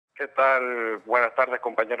¿Qué tal? Buenas tardes,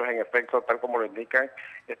 compañeros. En efecto, tal como lo indican,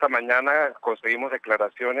 esta mañana conseguimos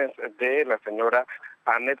declaraciones de la señora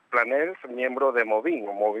Annette Planells, miembro de Movin,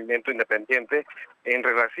 un movimiento independiente, en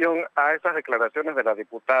relación a estas declaraciones de la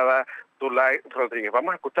diputada Zulay Rodríguez.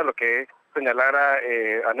 Vamos a escuchar lo que señalara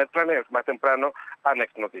Annette Planells más temprano a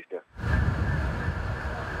NexNoticias.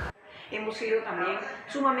 Hemos sido también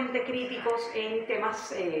sumamente críticos en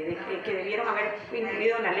temas que debieron haber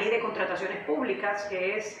incluido en la ley de contrataciones públicas,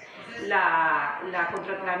 que es la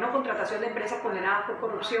no contratación de empresas condenadas por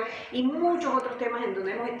corrupción, y muchos otros temas en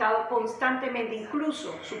donde hemos estado constantemente,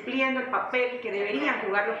 incluso supliendo el papel que deberían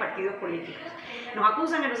jugar los partidos políticos. Nos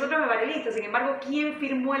acusan a nosotros de varelistas, sin embargo, ¿quién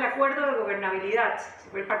firmó el acuerdo de gobernabilidad?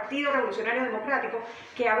 Fue el Partido Revolucionario Democrático,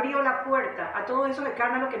 que abrió la puerta a todos esos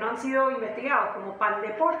escándalos que no han sido investigados, como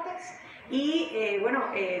Pandeportes y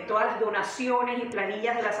todas las donaciones y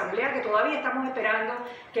planillas de la Asamblea, que todavía estamos esperando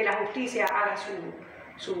que la justicia haga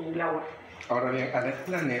su labor. Ahora bien, ¿Annette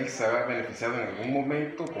Planells se ha beneficiado en algún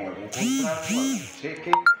momento con algún contrato, algún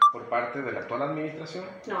cheque por parte de la actual administración?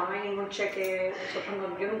 No, no hay ningún cheque.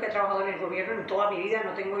 Yo nunca he trabajado en el gobierno en toda mi vida,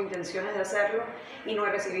 no tengo intenciones de hacerlo y no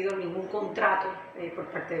he recibido ningún contrato por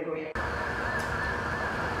parte del gobierno.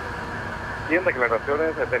 Y en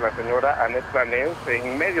declaraciones de la señora Annette Planells,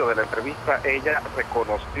 en medio de la entrevista, ella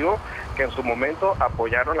reconoció que en su momento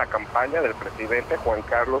apoyaron la campaña del presidente Juan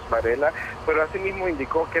Carlos Varela, pero asimismo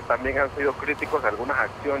indicó que también han sido críticos de algunas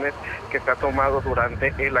acciones que se ha tomado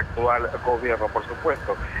durante el actual gobierno. Por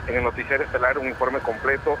supuesto, en el noticiario estelar un informe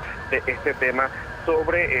completo de este tema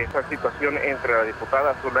sobre esa situación entre la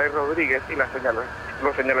diputada Zulay Rodríguez y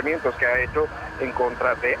los señalamientos que ha hecho en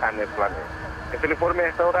contra de Annette Planells. Es el informe de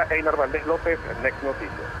esta hora, Einar Valdés López,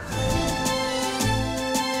 NexNoticias.